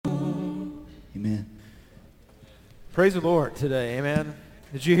Amen. Praise the Lord today, amen.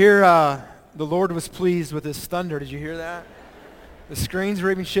 Did you hear the Lord was pleased with his thunder? Did you hear that? The screens were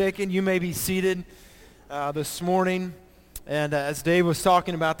even shaking. You may be seated this morning. And as Dave was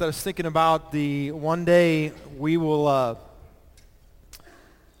talking about that, I was thinking about the one day we will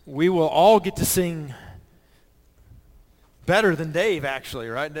all get to sing better than Dave, actually,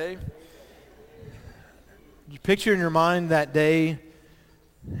 right, Dave? You picture in your mind that day,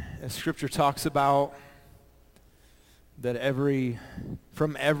 as Scripture talks about, that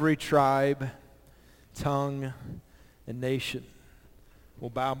from every tribe, tongue, and nation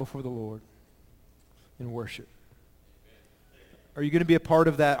will bow before the Lord in worship. Are you going to be a part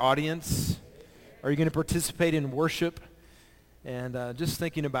of that audience? Are you going to participate in worship? And just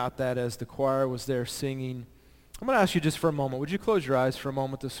thinking about that as the choir was there singing, I'm going to ask you just for a moment. Would you close your eyes for a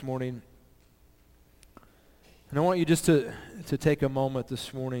moment this morning? And I want you just to take a moment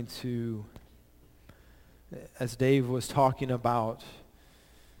this morning to, as Dave was talking about,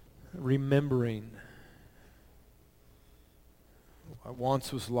 remembering what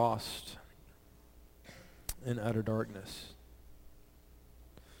once was lost in utter darkness.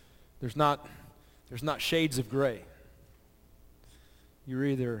 There's not shades of gray. You're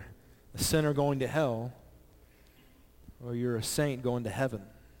either a sinner going to hell or you're a saint going to heaven.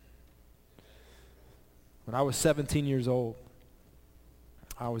 When I was 17 years old,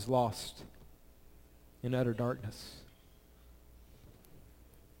 I was lost in utter darkness.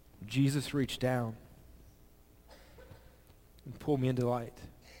 Jesus reached down and pulled me into light.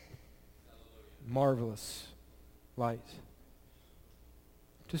 Marvelous light.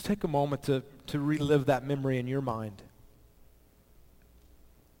 Just take a moment to relive that memory in your mind.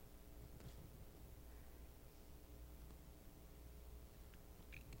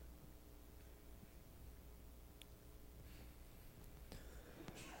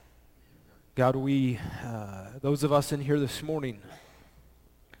 God, those of us in here this morning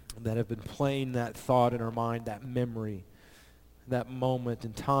that have been playing that thought in our mind, that memory, that moment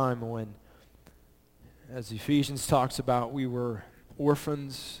in time when, as Ephesians talks about, we were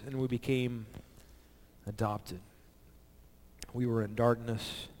orphans and we became adopted. We were in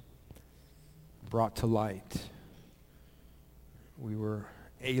darkness, brought to light. We were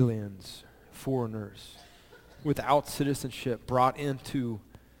aliens, foreigners, without citizenship, brought into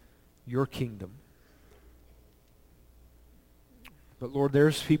your kingdom. But Lord,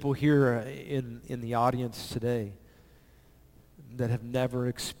 there's people here in the audience today that have never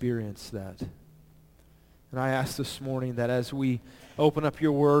experienced that. And I ask this morning that as we open up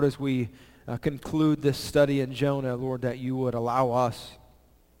your word, as we conclude this study in Jonah, Lord, that you would allow us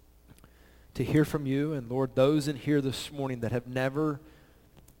to hear from you. And Lord, those in here this morning that have never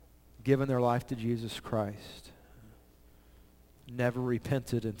given their life to Jesus Christ, never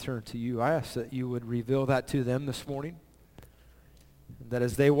repented and turned to you, I ask that you would reveal that to them this morning. That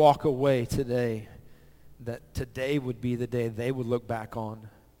as they walk away today, that today would be the day they would look back on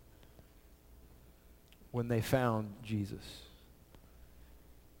when they found Jesus.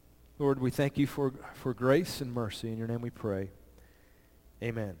 Lord, we thank you for grace and mercy. In your name we pray.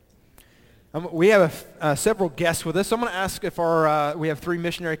 Amen. We have several guests with us. So I'm going to ask if we have three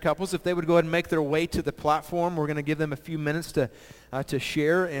missionary couples, if they would go ahead and make their way to the platform. We're going to give them a few minutes to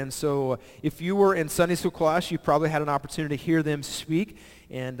share. And so if you were in Sunday school class, you probably had an opportunity to hear them speak.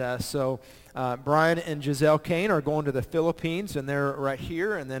 And so Brian and Giselle Kane are going to the Philippines, and they're right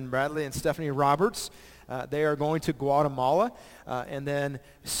here. And then Bradley and Stephanie Roberts, they are going to Guatemala. And then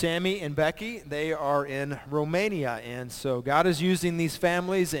Sammy and Becky, they are in Romania. And so God is using these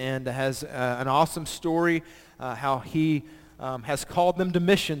families and has an awesome story how he has called them to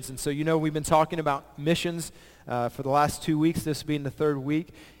missions. And so we've been talking about missions for the last 2 weeks, this being the third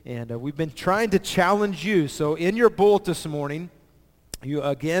week. And we've been trying to challenge you. So in your bulletin this morning, you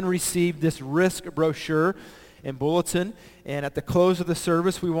again received this risk brochure and bulletin. And at the close of the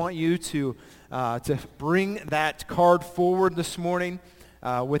service, we want you to bring that card forward this morning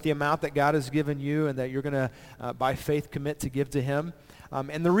with the amount that God has given you and that you're going to, by faith, commit to give to him.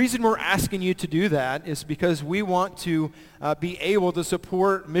 And the reason we're asking you to do that is because we want to be able to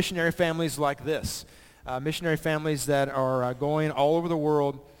support missionary families like this, missionary families that are going all over the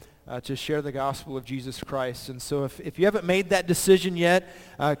world to share the gospel of Jesus Christ. And so if you haven't made that decision yet,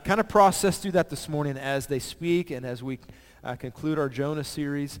 kind of process through that this morning as they speak and as we conclude our Jonah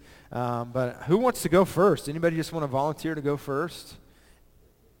series. But who wants to go first? Anybody just want to volunteer to go first?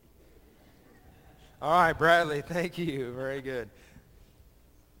 All right, Bradley, thank you. Very good.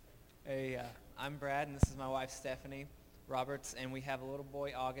 Hey, I'm Brad, and this is my wife, Stephanie Roberts, and we have a little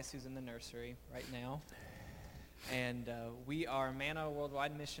boy, August, who's in the nursery right now. And we are Manna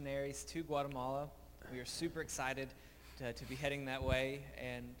Worldwide Missionaries to Guatemala. We are super excited to be heading that way.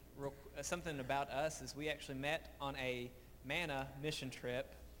 And something about us is we actually met on a Manna mission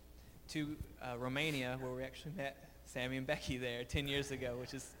trip to Romania, where we actually met Sammy and Becky there 10 years ago,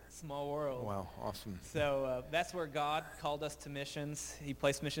 which is a small world. Wow, awesome. So that's where God called us to missions. He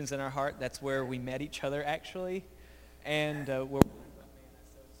placed missions in our heart. That's where we met each other, actually. And we're so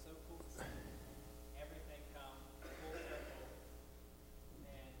it's so cool to see everything come full circle.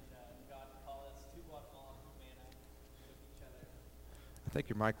 And God called us to Guatemala from Manna with each other. I think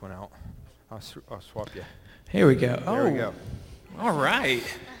your mic went out. I'll swap you. Here we go. There we go. All right.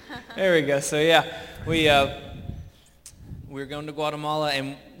 There we go. So yeah, we're going to Guatemala,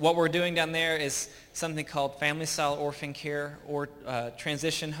 and what we're doing down there is something called family-style orphan care or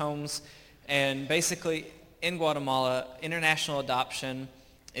transition homes. And basically, in Guatemala, international adoption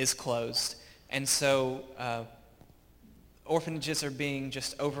is closed. And so orphanages are being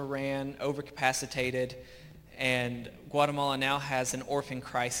just overran, overcapacitated, and Guatemala now has an orphan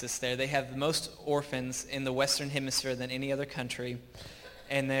crisis there. They have the most orphans in the Western Hemisphere than any other country.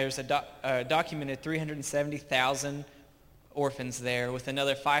 And there's a documented 370,000 orphans there, with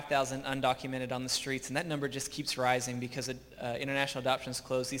another 5,000 undocumented on the streets. And that number just keeps rising because international adoption is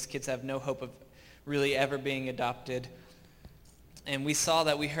closed. These kids have no hope of really ever being adopted. And we saw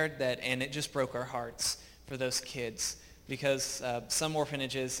that, we heard that, and it just broke our hearts for those kids. Because some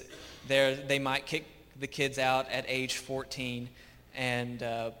orphanages, they might kick the kids out at age 14, and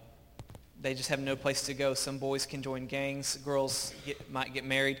they just have no place to go. Some boys can join gangs. Girls might get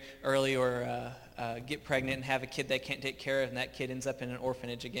married early or get pregnant and have a kid they can't take care of, and that kid ends up in an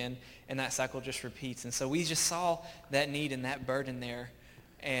orphanage again, and that cycle just repeats. And so we just saw that need and that burden there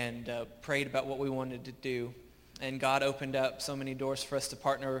and prayed about what we wanted to do. And God opened up so many doors for us to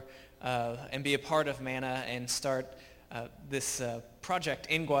partner and be a part of Manna and start this project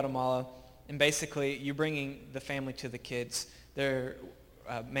in Guatemala. And basically, you're bringing the family to the kids.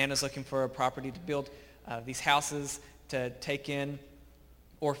 Manna's looking for a property to build these houses to take in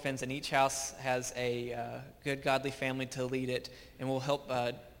orphans, and each house has a good, godly family to lead it, and we'll help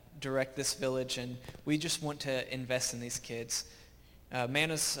direct this village. And we just want to invest in these kids.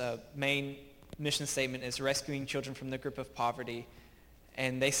 Manna's main mission statement is rescuing children from the grip of poverty,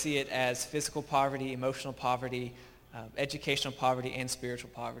 and they see it as physical poverty, emotional poverty, educational poverty, and spiritual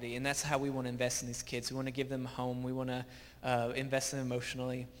poverty. And that's how we want to invest in these kids. We want to give them a home. We want to invest in them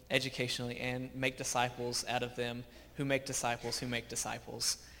emotionally, educationally, and make disciples out of them who make disciples who make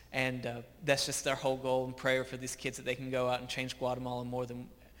disciples. And that's just our whole goal and prayer for these kids, that they can go out and change Guatemala more than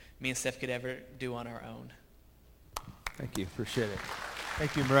me and Steph could ever do on our own. Thank you. Appreciate it.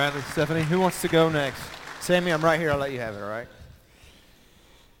 Thank you, Brad and Stephanie. Who wants to go next? Sammy, I'm right here. I'll let you have it, all right?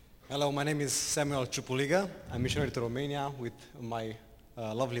 Hello, my name is Samuel Ciupuliga. I'm missionary to Romania with my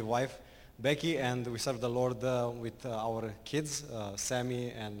lovely wife, Becky, and we serve the Lord with our kids,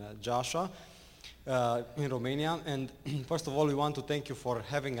 Sammy and Joshua, in Romania. And first of all, we want to thank you for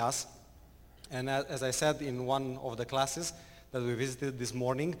having us. And as I said in one of the classes that we visited this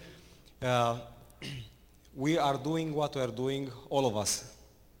morning, we are doing what we are doing, all of us,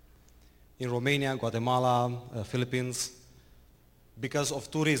 in Romania, Guatemala, Philippines, because of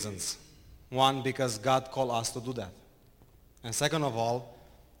two reasons. One, because God called us to do that. And second of all,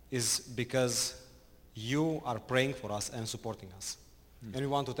 is because you are praying for us and supporting us. And we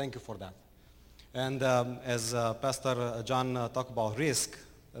want to thank you for that. And as Pastor John talked about risk,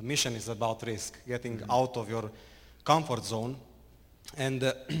 mission is about risk, getting out of your comfort zone.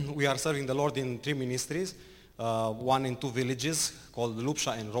 And we are serving the Lord in 3 ministries, one in 2 villages called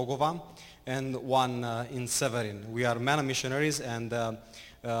Lupșa and Rogova, and one in Severin. We are Manna missionaries, and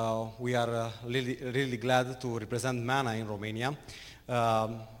we are really glad to represent Manna in Romania.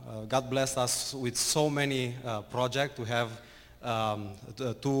 God blessed us with so many projects. We have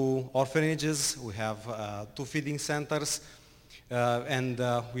 2 orphanages, we have 2 feeding centers, and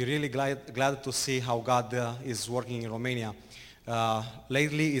we're really glad to see how God is working in Romania.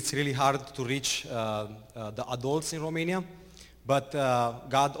 Lately, it's really hard to reach the adults in Romania, but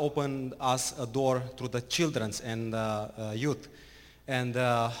God opened us a door through the children's and youth. And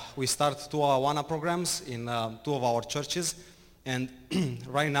we start 2 Awana programs in 2 of our churches. And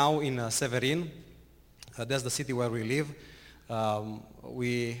right now in Severin, that's the city where we live,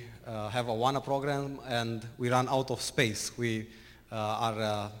 we have a Awana program, and we run out of space. We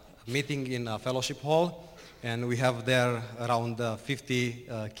are meeting in a fellowship hall, and we have there around 50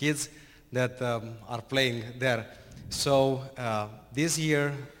 kids that are playing there. So this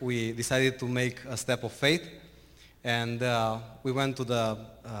year we decided to make a step of faith, and we went to the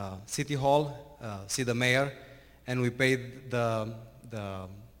city hall, see the mayor, and we paid the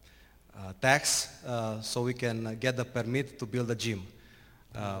tax so we can get the permit to build a gym.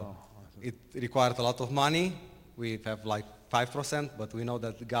 It required a lot of money. We have like 5%, but we know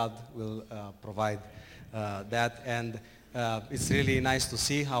that God will provide that. And it's really nice to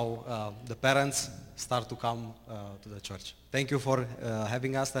see how the parents start to come to the church. Thank you for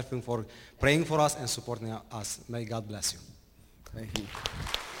having us, thank you for praying for us and supporting us. May God bless you. Thank you.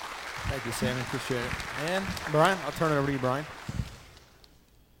 Thank you, Sammy. Appreciate it. And Brian, I'll turn it over to you, Brian.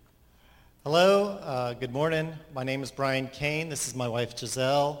 Hello, good morning. My name is Brian Kane. This is my wife,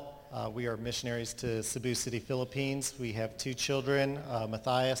 Giselle. We are missionaries to Cebu City, Philippines. We have two children,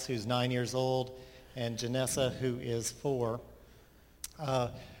 Matthias, who's 9 years old, and Janessa, who is 4.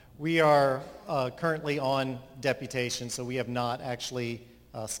 We are currently on deputation, so we have not actually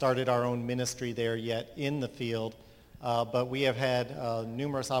started our own ministry there yet in the field, but we have had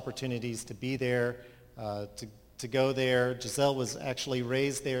numerous opportunities to be there, to go there. Giselle was actually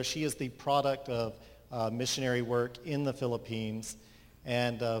raised there. She is the product of missionary work in the Philippines,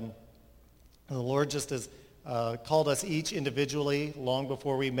 and the Lord just has called us each individually long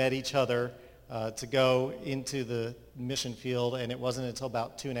before we met each other to go into the mission field, and it wasn't until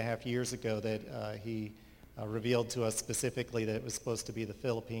about 2.5 years ago that he revealed to us specifically that it was supposed to be the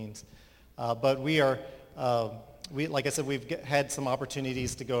Philippines. But we are, like I said, we've had some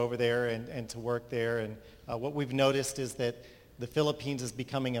opportunities to go over there and to work there, and what we've noticed is that the Philippines is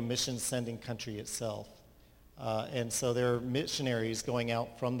becoming a mission-sending country itself. And so there are missionaries going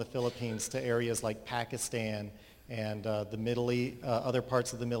out from the Philippines to areas like Pakistan and the Middle East, other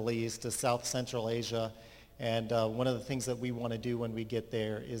parts of the Middle East, to South Central Asia. And one of the things that we want to do when we get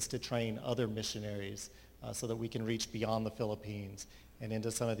there is to train other missionaries so that we can reach beyond the Philippines and into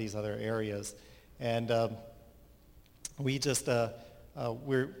some of these other areas. And we just,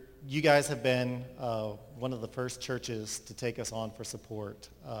 you guys have been one of the first churches to take us on for support.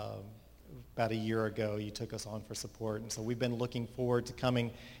 About a year ago, you took us on for support. And so we've been looking forward to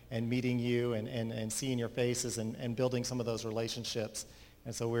coming and meeting you and seeing your faces and building some of those relationships.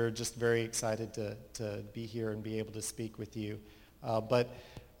 And so we're just very excited to be here and be able to speak with you. But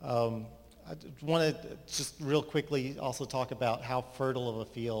I want to just real quickly also talk about how fertile of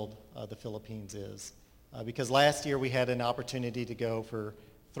a field the Philippines is. Because last year we had an opportunity to go for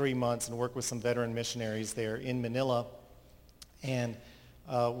 3 months and work with some veteran missionaries there in Manila. And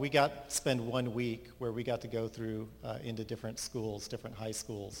we got to spend 1 week where we got to go through into different schools, different high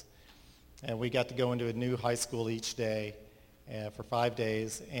schools. And we got to go into a new high school each day for 5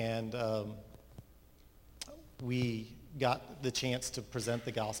 days. And we got the chance to present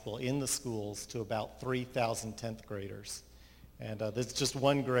the gospel in the schools to about 3,000 10th graders. And this is just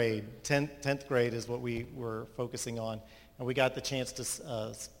one grade. 10th grade is what we were focusing on. And we got the chance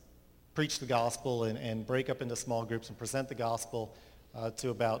to preach the gospel and break up into small groups and present the gospel to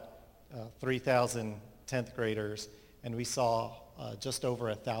about 3,000 10th graders, and we saw just over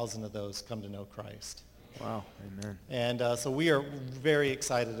 1,000 of those come to know Christ. Wow, amen. And so we are very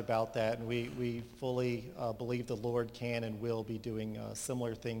excited about that, and we fully believe the Lord can and will be doing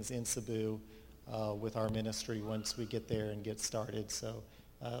similar things in Cebu with our ministry once we get there and get started. So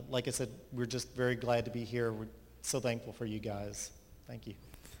like I said, we're just very glad to be here. We're so thankful for you guys. Thank you.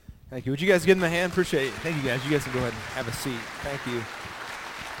 Thank you. Would you guys give them a hand? Appreciate it. Thank you, guys. You guys can go ahead and have a seat. Thank you.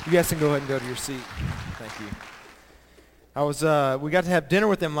 You guys can go ahead and go to your seat. Thank you. We got to have dinner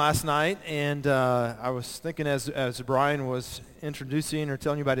with them last night, and I was thinking as Brian was introducing or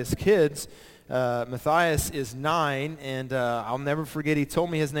telling you about his kids, Matthias is 9, and I'll never forget, he told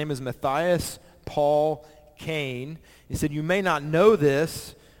me his name is Matthias Paul Kane. He said, "You may not know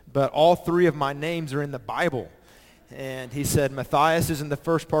this, but all 3 of my names are in the Bible." And he said, Matthias is in the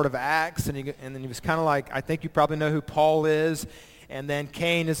first part of Acts, and then he was kind of like, I think you probably know who Paul is, and then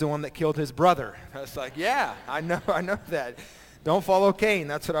Cain is the one that killed his brother. I was like, yeah, I know that. Don't follow Cain.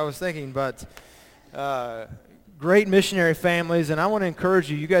 That's what I was thinking. But great missionary families, and I want to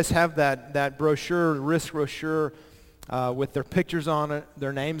encourage you. You guys have that brochure, risk brochure, with their pictures on it,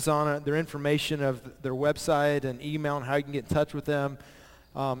 their names on it, their information of their website and email and how you can get in touch with them.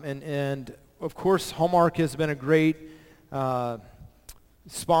 And of course, Hallmark has been a great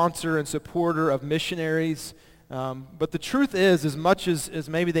sponsor and supporter of missionaries. But the truth is, as much as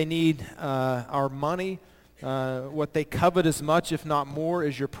maybe they need our money, what they covet as much, if not more,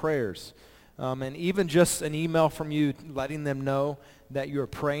 is your prayers. And even just an email from you letting them know that you're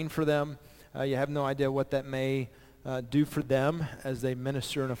praying for them. You have no idea what that may do for them as they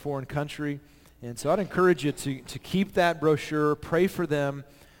minister in a foreign country. And so I'd encourage you to keep that brochure, pray for them,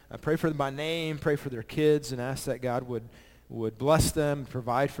 pray for them by name, pray for their kids, and ask that God would bless them,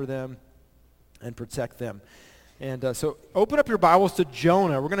 provide for them, and protect them. And so open up your Bibles to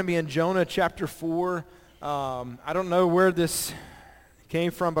Jonah. We're going to be in Jonah chapter 4. I don't know where this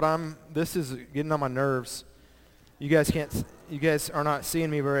came from, but this is getting on my nerves. You guys are not seeing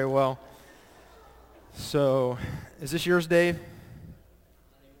me very well. So, is this yours, Dave?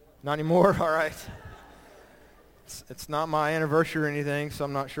 Not anymore? All right. It's not my anniversary or anything, so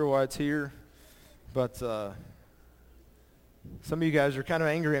I'm not sure why it's here. But some of you guys are kind of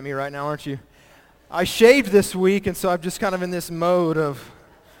angry at me right now, aren't you? I shaved this week, and so I'm just kind of in this mode of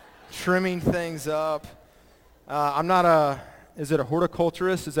trimming things up. I'm not is it a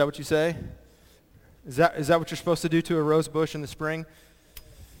horticulturist? Is that what you say? Is that what you're supposed to do to a rose bush in the spring?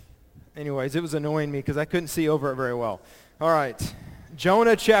 Anyways, it was annoying me because I couldn't see over it very well. All right,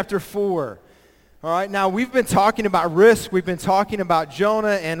 Jonah chapter 4. All right, now we've been talking about risk. We've been talking about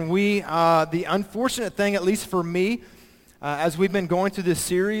Jonah, and the unfortunate thing, at least for me, as we've been going through this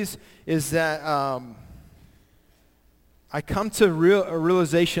series, is that I come to a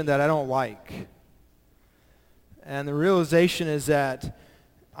realization that I don't like. And the realization is that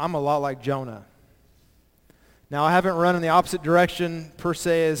I'm a lot like Jonah. Now, I haven't run in the opposite direction, per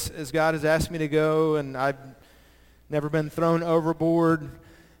se, as God has asked me to go, and I've never been thrown overboard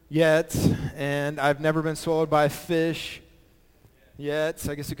yet, and I've never been swallowed by a fish yet,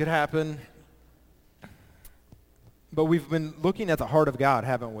 so I guess it could happen. But we've been looking at the heart of God,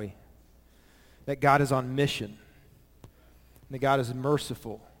 haven't we? That God is on mission. That God is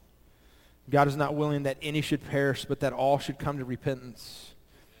merciful. God is not willing that any should perish, but that all should come to repentance.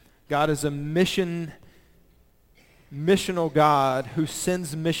 God is a missional God who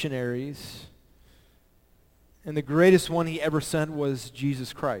sends missionaries. And the greatest one he ever sent was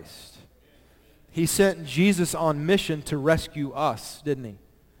Jesus Christ. He sent Jesus on mission to rescue us, didn't he?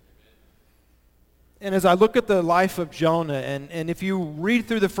 And as I look at the life of Jonah, and if you read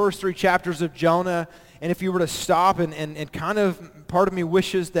through the first 3 chapters of Jonah, and if you were to stop and kind of, part of me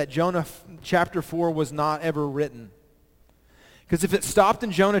wishes that Jonah chapter 4 was not ever written. Because if it stopped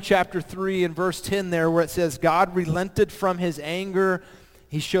in Jonah chapter 3 and verse 10 there where it says, God relented from his anger,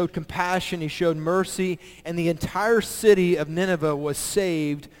 he showed compassion, he showed mercy, and the entire city of Nineveh was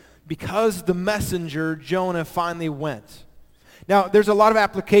saved because the messenger Jonah finally went. Now, there's a lot of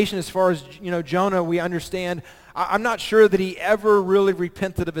application as far as, Jonah, we understand. I'm not sure that he ever really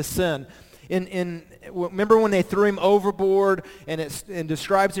repented of his sin. Remember when they threw him overboard, and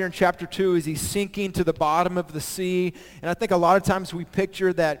describes here in chapter 2 as he's sinking to the bottom of the sea. And I think a lot of times we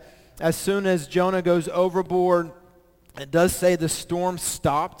picture that as soon as Jonah goes overboard, it does say the storm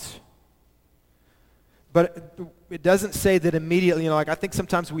stopped. But it doesn't say that immediately. I think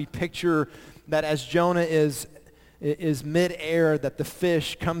sometimes we picture that as Jonah is mid-air, that the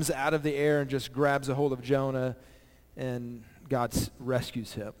fish comes out of the air and just grabs a hold of Jonah and God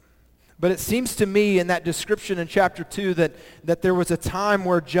rescues him. But it seems to me in that description in chapter 2 that there was a time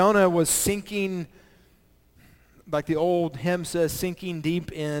where Jonah was sinking, like the old hymn says, sinking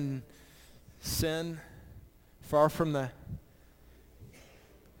deep in sin, far from and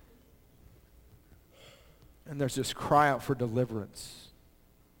there's this cry out for deliverance.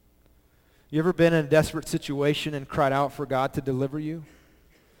 You ever been in a desperate situation and cried out for God to deliver you?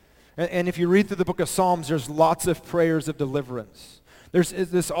 And if you read through the book of Psalms, there's lots of prayers of deliverance.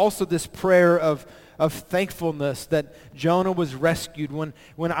 There's also this prayer of thankfulness that Jonah was rescued when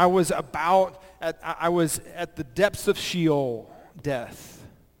I was I was at the depths of Sheol, death.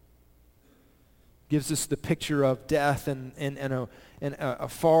 Gives us the picture of death and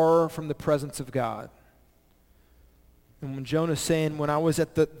far from the presence of God. And when Jonah's saying, when I was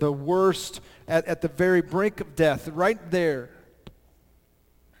at the worst, at the very brink of death, right there,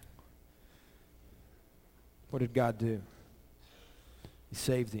 what did God do? He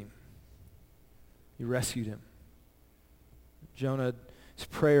saved him. He rescued him. Jonah's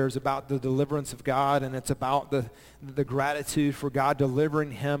prayer is about the deliverance of God, and it's about the gratitude for God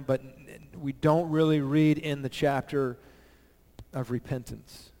delivering him, but we don't really read in the chapter of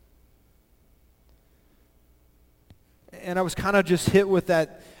repentance. And I was kind of just hit with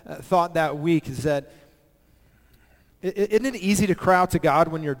that thought that week, is that isn't it easy to cry out to God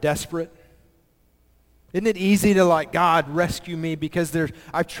when you're desperate? Isn't it easy to God, rescue me, because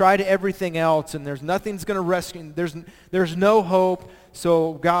I've tried everything else and there's nothing's going to rescue. There's no hope,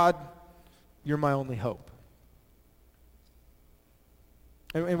 so God, you're my only hope.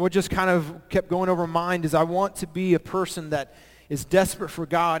 And what just kind of kept going over my mind is I want to be a person that is desperate for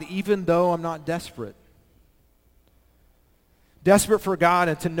God even though I'm not desperate. Desperate for God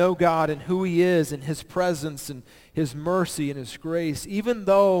and to know God and who he is and his presence and his mercy and his grace, even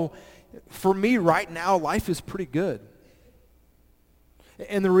though for me right now life is pretty good.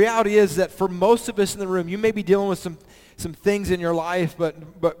 And the reality is that for most of us in the room, you may be dealing with some things in your life,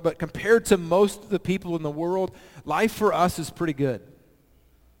 but compared to most of the people in the world, life for us is pretty good.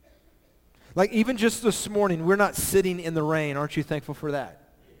 Like even just this morning, we're not sitting in the rain. Aren't you thankful for that?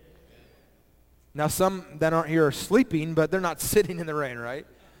 Now some that aren't here are sleeping, but they're not sitting in the rain, right?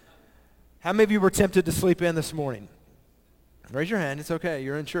 How many of you were tempted to sleep in this morning? Raise your hand. It's okay.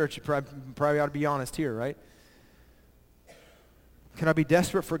 You're in church. You probably ought to be honest here, right? Can I be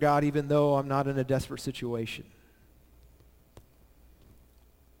desperate for God even though I'm not in a desperate situation?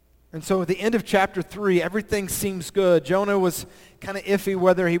 And so at the end of chapter 3, everything seems good. Jonah was kind of iffy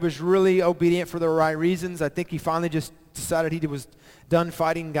whether he was really obedient for the right reasons. I think he finally just decided he was done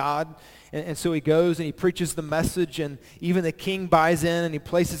fighting God. And so he goes and he preaches the message, and even the king buys in and he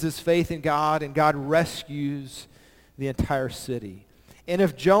places his faith in God, and God rescues the entire city. And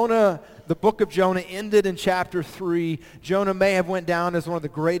if Jonah, the book of Jonah ended in chapter 3, Jonah may have went down as one of the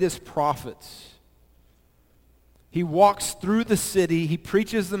greatest prophets. He walks through the city, he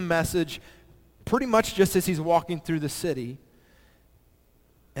preaches the message pretty much just as he's walking through the city,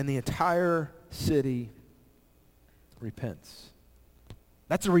 and the entire city repents.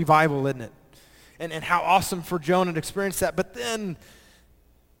 That's a revival, isn't it? And how awesome for Jonah to experience that. But then,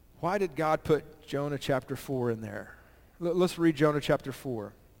 why did God put Jonah chapter 4 in there? Let's read Jonah chapter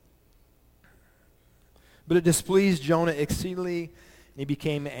 4. But it displeased Jonah exceedingly, and he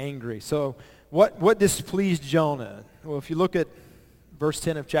became angry. So what displeased Jonah? Well, if you look at verse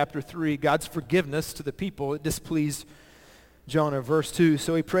 10 of chapter 3, God's forgiveness to the people, it displeased Jonah. Verse 2,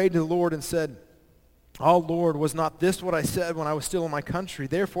 so he prayed to the Lord and said, "Oh Lord, was not this what I said when I was still in my country?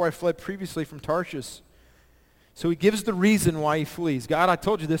 Therefore I fled previously from Tarshish." So he gives the reason why he flees. God, I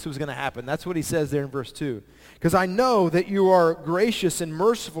told you this was going to happen. That's what he says there in verse 2. Because I know that you are gracious and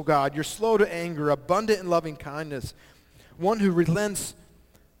merciful, God. You're slow to anger, abundant in loving kindness, one who relents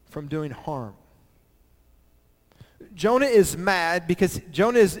from doing harm. Jonah is mad because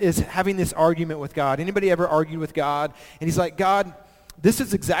Jonah is having this argument with God. Anybody ever argued with God? And he's like, God, this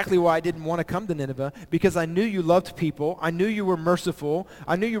is exactly why I didn't want to come to Nineveh, because I knew you loved people. I knew you were merciful.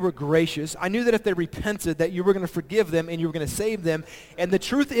 I knew you were gracious. I knew that if they repented, that you were going to forgive them and you were going to save them. And the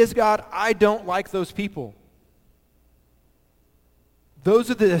truth is, God, I don't like those people. Those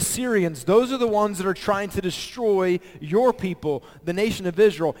are the Assyrians. Those are the ones that are trying to destroy your people, the nation of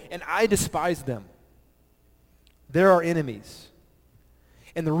Israel, and I despise them. They're our enemies.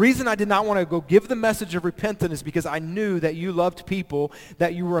 And the reason I did not want to go give the message of repentance is because I knew that you loved people,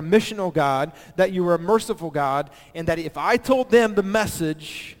 that you were a missional God, that you were a merciful God, and that if I told them the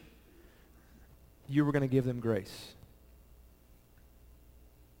message, you were going to give them grace.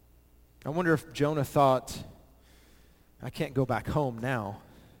 I wonder if Jonah thought, I can't go back home now.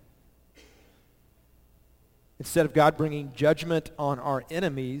 Instead of God bringing judgment on our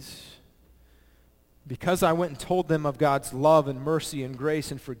enemies, because I went and told them of God's love and mercy and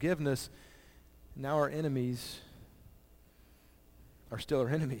grace and forgiveness, now our enemies are still our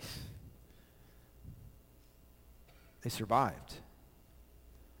enemies. They survived.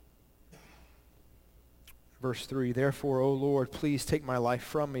 Verse 3, therefore, O Lord, please take my life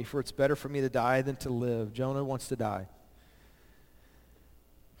from me, for it's better for me to die than to live. Jonah wants to die.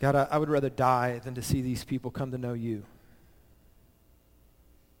 God, I would rather die than to see these people come to know you.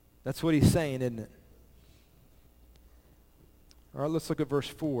 That's what he's saying, isn't it? All right, let's look at verse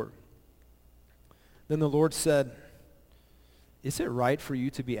 4. Then the Lord said, is it right for you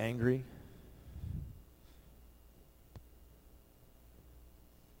to be angry?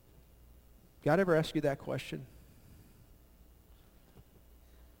 God ever ask you that question?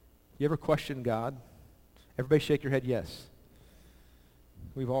 You ever question God? Everybody shake your head yes.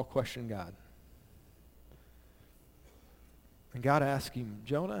 We've all questioned God. And God asked him,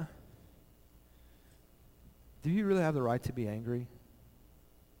 Jonah, do you really have the right to be angry?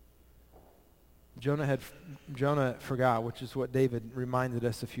 Jonah forgot, which is what David reminded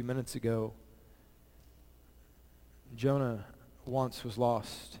us a few minutes ago. Jonah once was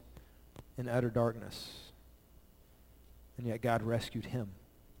lost in utter darkness, and yet God rescued him.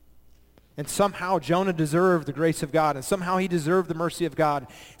 And somehow Jonah deserved the grace of God, and somehow he deserved the mercy of God.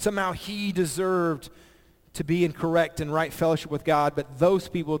 Somehow he deserved to be in correct and right fellowship with God, but those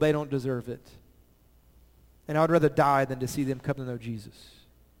people, they don't deserve it. And I would rather die than to see them come to know Jesus.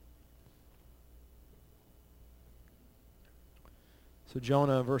 So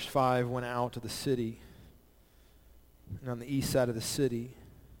Jonah, verse 5, went out to the city, and on the east side of the city.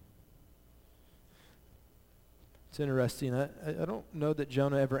 It's interesting. I don't know that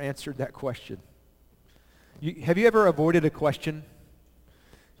Jonah ever answered that question. Have you ever avoided a question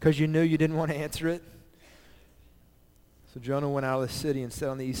because you knew you didn't want to answer it? So Jonah went out of the city and sat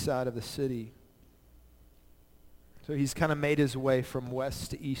on the east side of the city. So he's kind of made his way from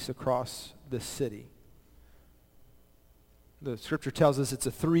west to east across the city. The scripture tells us it's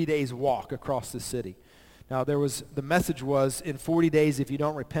a 3 days walk across the city. Now the message was, in 40 days, if you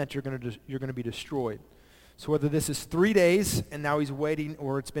don't repent, you're going to be destroyed. So whether this is 3 days and now he's waiting,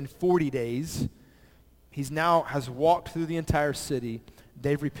 or it's been 40 days, he's now has walked through the entire city.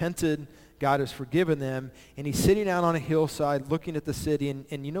 They've repented. God has forgiven them. And he's sitting out on a hillside looking at the city.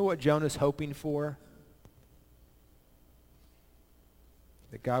 And you know what Jonah's hoping for?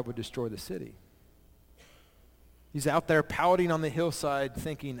 That God would destroy the city. He's out there pouting on the hillside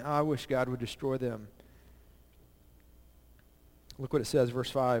thinking, I wish God would destroy them. Look what it says, verse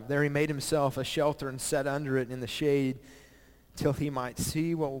 5. There he made himself a shelter and sat under it in the shade till he might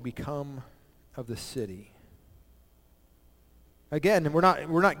see what will become of the city. Again, we're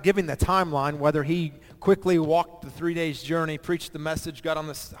not giving the timeline, whether he quickly walked the 3 days journey, preached the message, got on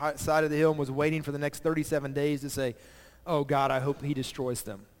the side of the hill, and was waiting for the next 37 days to say, oh God, I hope he destroys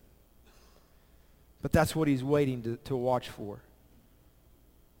them. But that's what he's waiting to watch for.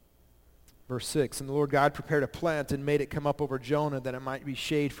 Verse 6, and the Lord God prepared a plant and made it come up over Jonah that it might be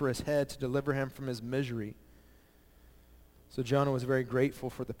shade for his head to deliver him from his misery. So Jonah was very grateful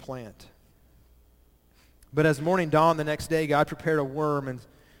for the plant. But as morning dawned the next day, God prepared a worm, and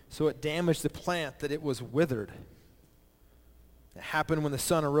so it damaged the plant that it was withered. It happened when the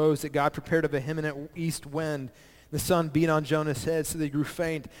sun arose that God prepared a vehement east wind. The sun beat on Jonah's head so that he grew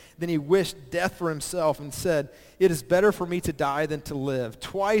faint. Then he wished death for himself and said, it is better for me to die than to live.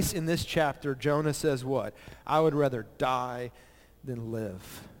 Twice in this chapter, Jonah says what? I would rather die than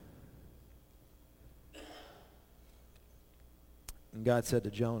live. And God said to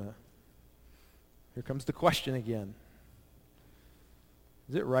Jonah, here comes the question again.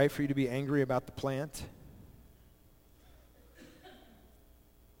 Is it right for you to be angry about the plant?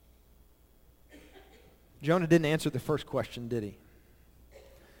 Jonah didn't answer the first question, did he?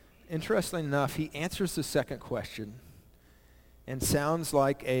 Interestingly enough, he answers the second question and sounds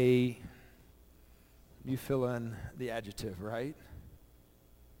like you fill in the adjective, right?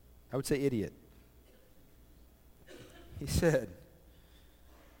 I would say idiot. He said,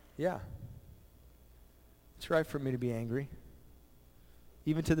 yeah, it's right for me to be angry,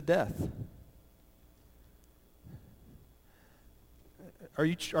 even to the death. Are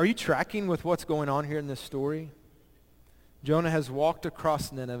you tracking with what's going on here in this story? Jonah has walked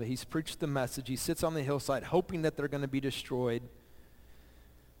across Nineveh. He's preached the message. He sits on the hillside hoping that they're going to be destroyed.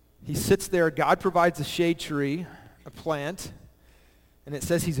 He sits there. God provides a shade tree, a plant, and it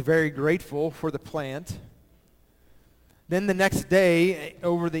says he's very grateful for the plant. Then the next day,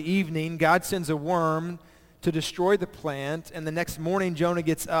 over the evening, God sends a worm to destroy the plant, and the next morning Jonah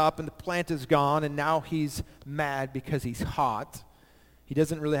gets up and the plant is gone, and now he's mad because he's hot. He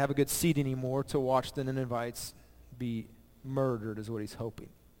doesn't really have a good seat anymore to watch the Ninevites be murdered, is what he's hoping.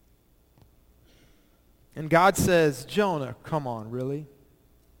 And God says, Jonah, come on, really?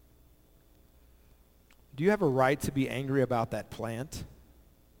 Do you have a right to be angry about that plant?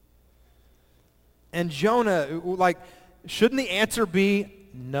 And Jonah, shouldn't the answer be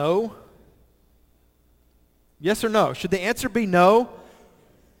no? Yes or no? Should the answer be no?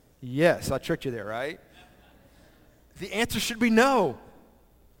 Yes, I tricked you there, right? The answer should be no.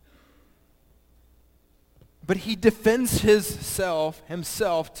 But he defends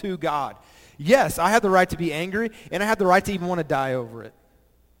himself to God. Yes, I have the right to be angry, and I have the right to even want to die over it.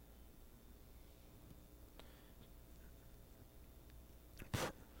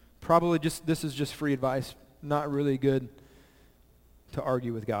 Probably this is just free advice. Not really good to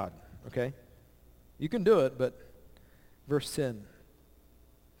argue with God, okay? You can do it, but verse 10.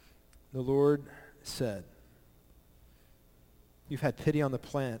 The Lord said, you've had pity on the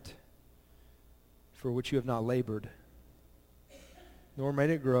plant for which you have not labored, nor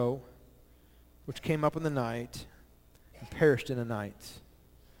made it grow, which came up in the night and perished in a night.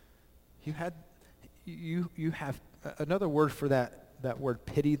 You have another word for that word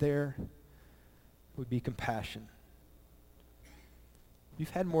pity there would be compassion. You've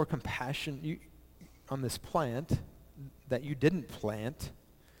had more compassion on this plant that you didn't plant,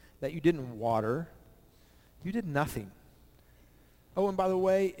 that you didn't water. You did nothing. Oh, and by the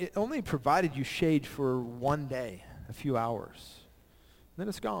way, it only provided you shade for one day, a few hours. Then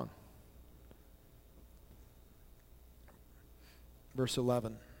it's gone. Verse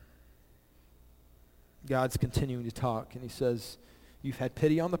 11. God's continuing to talk, and he says, you've had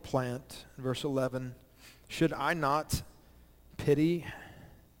pity on the plant. Verse 11, should I not pity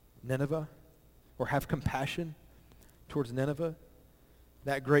Nineveh or have compassion towards Nineveh,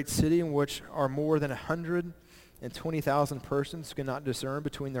 that great city in which are more than 120,000 persons could not discern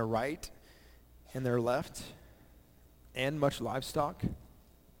between their right and their left, and much livestock.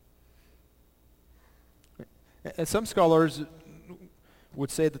 And some scholars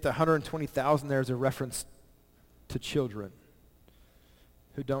would say that the 120,000 there is a reference to children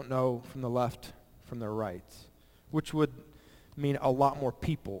who don't know from the left from their right, which would mean a lot more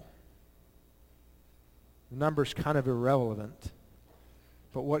people. The number's kind of irrelevant.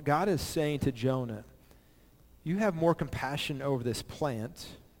 But what God is saying to Jonah, you have more compassion over this plant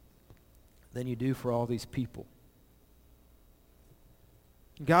than you do for all these people.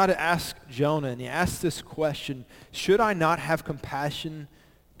 God asked Jonah, and he asked this question, should I not have compassion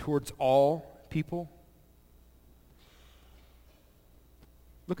towards all people?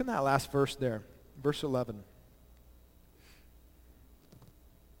 Look in that last verse there, verse 11.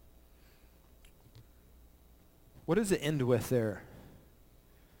 What does it end with there?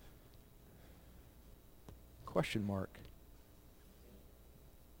 Question mark.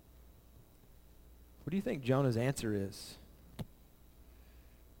 What do you think Jonah's answer is?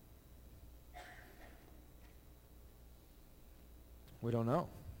 We don't know.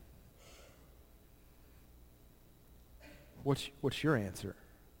 What's your answer?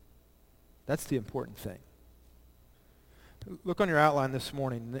 That's the important thing. Look on your outline this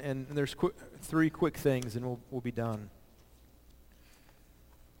morning, and there's three quick things, and we'll be done.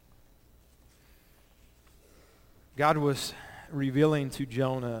 God was revealing to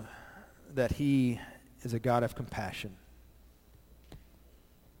Jonah that he is a God of compassion.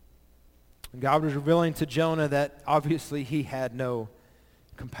 And God was revealing to Jonah that obviously he had no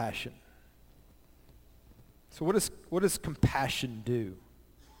compassion. So what does compassion do?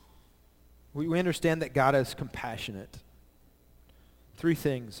 We understand that God is compassionate. Three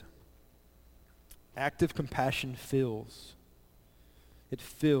things. Active compassion fills. It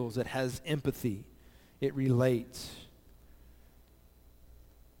fills. It has empathy. It relates.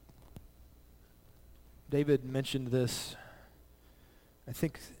 David mentioned this. I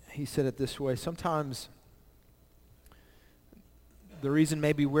think he said it this way. Sometimes the reason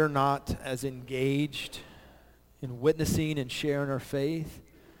maybe we're not as engaged in witnessing and sharing our faith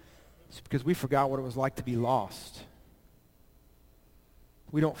is because we forgot what it was like to be lost.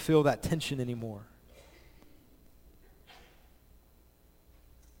 We don't feel that tension anymore.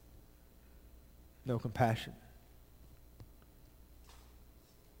 No compassion.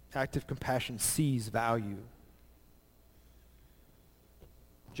 Active compassion sees value.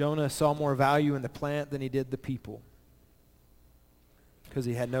 Jonah saw more value in the plant than he did the people because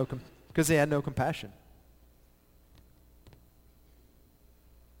he had no compassion.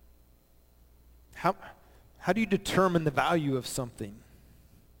 How do you determine the value of something?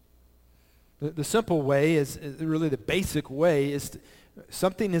 The simple way is really the basic way is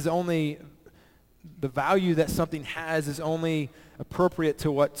something is only, the value that something has is only appropriate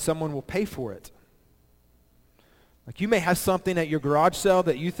to what someone will pay for it. Like you may have something at your garage sale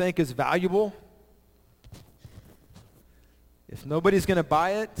that you think is valuable. If nobody's going to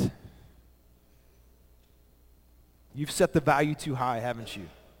buy it, you've set the value too high, haven't you?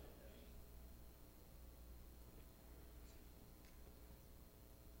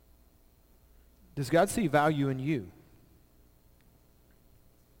 Does God see value in you?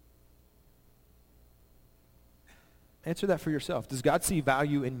 Answer that for yourself. Does God see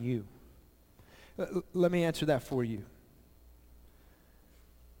value in you? Let me answer that for you.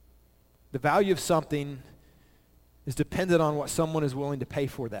 The value of something is dependent on what someone is willing to pay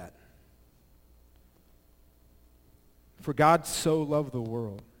for that. For God so loved the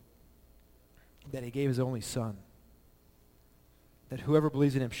world that he gave his only Son, that whoever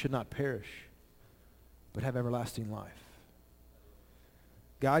believes in him should not perish, but have everlasting life.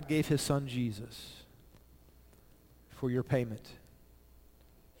 God gave his Son Jesus for your payment.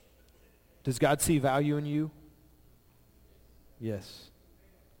 Does God see value in you? Yes.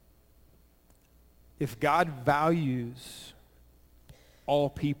 If God values all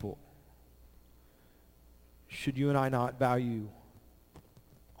people, should you and I not value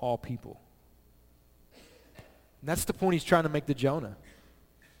all people? And that's the point he's trying to make to Jonah.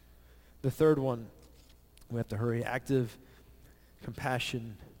 The third one, we have to hurry. Active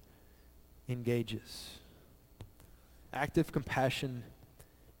compassion engages. Active compassion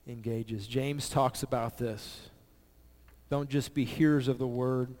engages. James talks about this. Don't just be hearers of the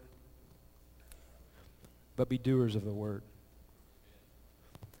word, but be doers of the word.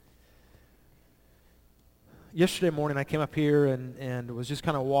 Yesterday morning I came up here and was just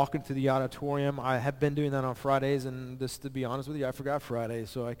kind of walking through the auditorium. I have been doing that on Fridays, and just to be honest with you, I forgot Friday.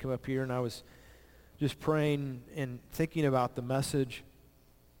 So I came up here and I was just praying and thinking about the message.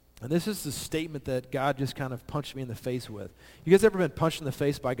 And this is the statement that God just kind of punched me in the face with. You guys ever been punched in the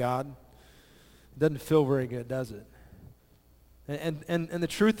face by God? It doesn't feel very good, does it? And the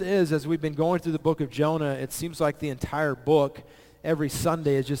truth is, as we've been going through the book of Jonah, it seems like the entire book, every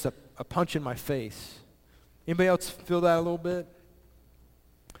Sunday, is just a punch in my face. Anybody else feel that a little bit?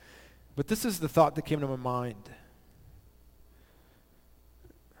 But this is the thought that came to my mind.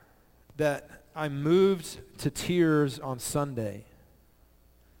 That I'm moved to tears on Sunday,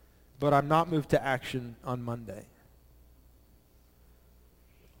 but I'm not moved to action on Monday.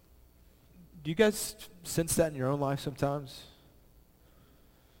 Do you guys sense that in your own life sometimes?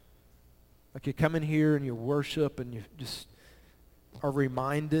 Like you come in here and you worship and you just are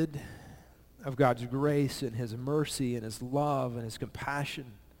reminded of God's grace and his mercy and his love and his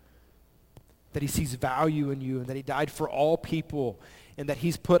compassion. That he sees value in you and that he died for all people and that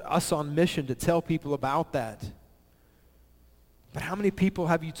he's put us on mission to tell people about that. But how many people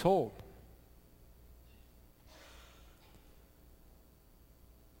have you told?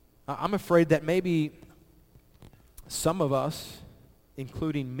 I'm afraid that maybe some of us,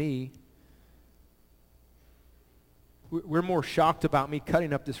 including me, we're more shocked about me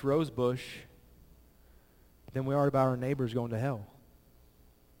cutting up this rose bush than we are about our neighbors going to hell.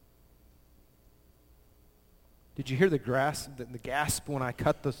 Did you hear the gasp when I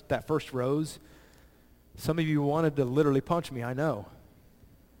cut that first rose? Some of you wanted to literally punch me, I know.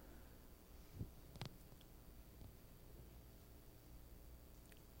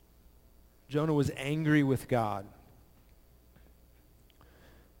 Jonah was angry with God.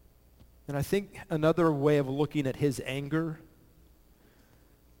 And I think another way of looking at his anger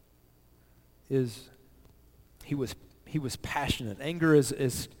is he was passionate. Anger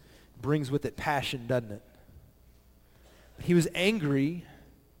brings with it passion, doesn't it? He was angry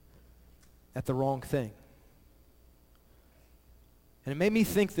at the wrong thing. And it made me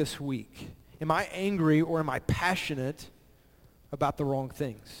think this week, am I angry or am I passionate about the wrong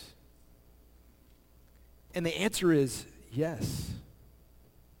things? And the answer is yes.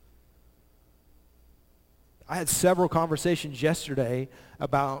 I had several conversations yesterday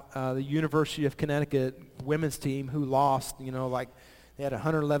about the University of Connecticut women's team who lost, like they had a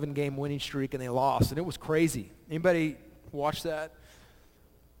 111 game winning streak and they lost, and it was crazy. Anybody watch that?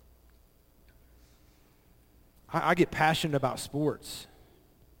 I get passionate about sports.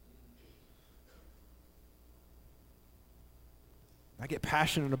 I get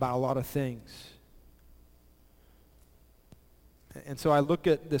passionate about a lot of things. And so I look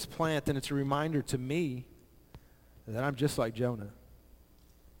at this plant and it's a reminder to me that I'm just like Jonah.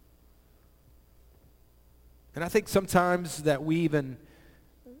 And I think sometimes that we even,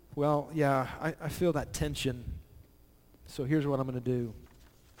 I feel that tension. So here's what I'm going to do.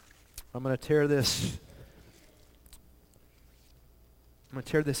 I'm going to tear this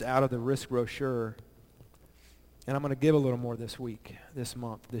out of the risk brochure, and I'm going to give a little more this week, this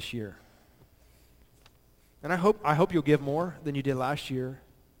month, this year. And I hope you'll give more than you did last year.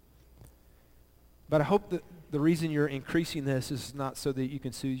 But I hope that the reason you're increasing this is not so that you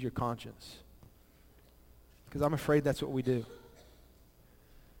can soothe your conscience. Because I'm afraid that's what we do.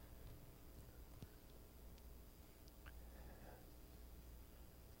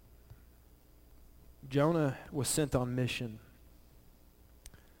 Jonah was sent on mission.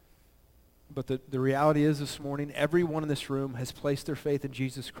 But the reality is this morning, everyone in this room has placed their faith in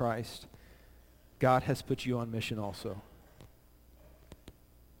Jesus Christ. God has put you on mission also.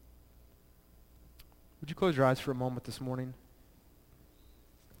 Would you close your eyes for a moment this morning?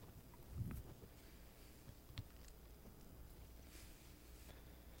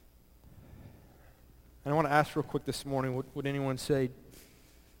 And I want to ask real quick this morning, would anyone say,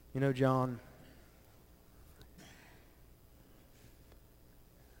 John,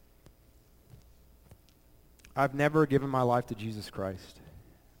 I've never given my life to Jesus Christ.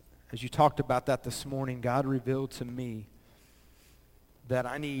 As you talked about that this morning, God revealed to me that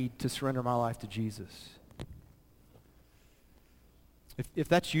I need to surrender my life to Jesus. If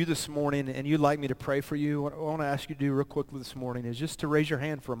that's you this morning and you'd like me to pray for you, what I want to ask you to do real quickly this morning is just to raise your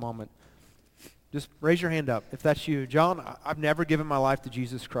hand for a moment. Just raise your hand up if that's you. John, I've never given my life to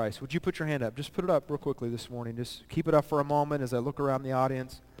Jesus Christ. Would you put your hand up? Just put it up real quickly this morning. Just keep it up for a moment as I look around the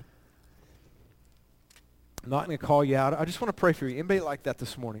audience. I'm not going to call you out. I just want to pray for you. Anybody like that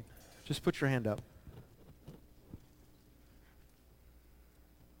this morning? Just put your hand up.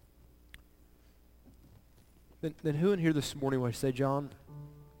 Then who in here this morning would say, John,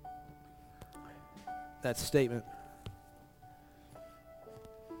 that statement,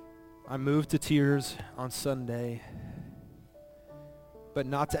 I moved to tears on Sunday, but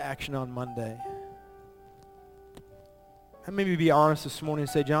not to action on Monday. And maybe be honest this morning and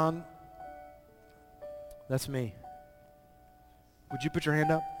say, John, that's me. Would you put your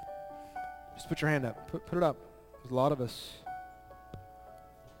hand up? Just put your hand up. Put it up. There's a lot of us.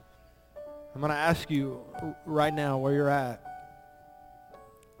 I'm going to ask you right now where you're at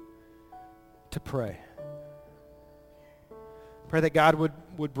to pray. Pray that God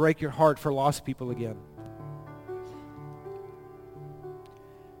would break your heart for lost people again.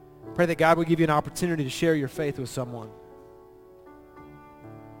 Pray that God would give you an opportunity to share your faith with someone.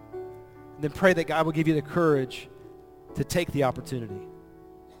 And then pray that God will give you the courage to take the opportunity.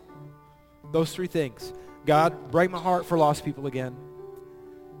 Those three things. God, break my heart for lost people again.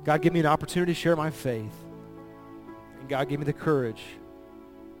 God, give me an opportunity to share my faith. And God, give me the courage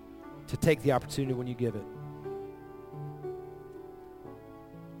to take the opportunity when you give it.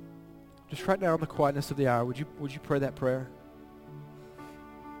 Just right now in the quietness of the hour, would you pray that prayer?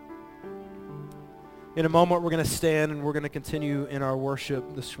 In a moment, we're going to stand and we're going to continue in our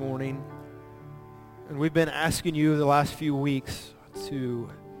worship this morning. And we've been asking you the last few weeks to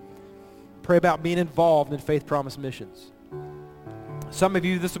pray about being involved in Faith Promise Missions. Some of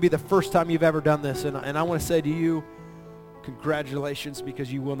you, this will be the first time you've ever done this, and I want to say to you, congratulations,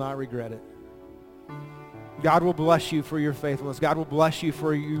 because you will not regret it. God will bless you for your faithfulness. God will bless you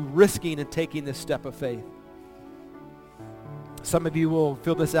for you risking and taking this step of faith. Some of you will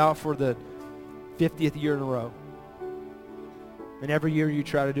fill this out for the 50th year in a row. And every year you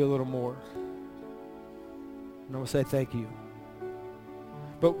try to do a little more. And I will say thank you.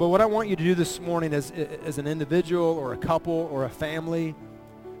 But what I want you to do this morning as an individual or a couple or a family,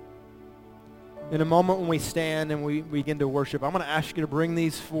 in a moment when we stand and we begin to worship, I'm going to ask you to bring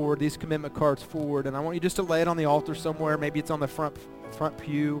these forward, these commitment cards forward, and I want you just to lay it on the altar somewhere. Maybe it's on the front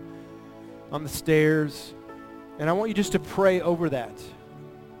pew, on the stairs, and I want you just to pray over that.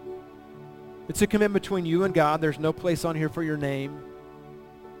 It's a commitment between you and God. There's no place on here for your name.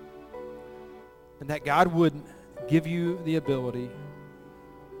 And that God would give you the ability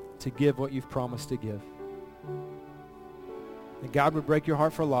to give what you've promised to give. That God would break your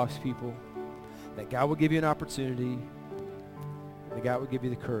heart for lost people. That God will give you an opportunity. That God will give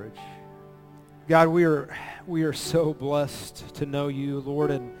you the courage. God, we are so blessed to know you, Lord,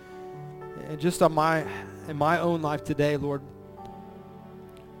 and just in my own life today, Lord,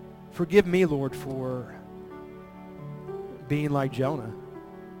 forgive me, Lord, for being like Jonah.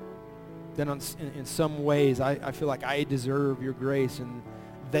 Then in some ways, I feel like I deserve your grace and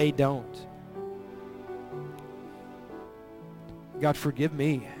they don't. God, forgive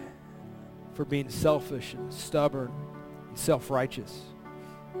me for being selfish and stubborn and self-righteous.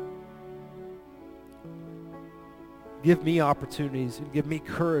 Give me opportunities and give me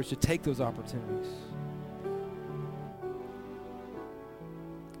courage to take those opportunities.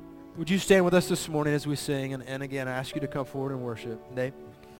 Would you stand with us this morning as we sing? And again, I ask you to come forward and worship. Dave?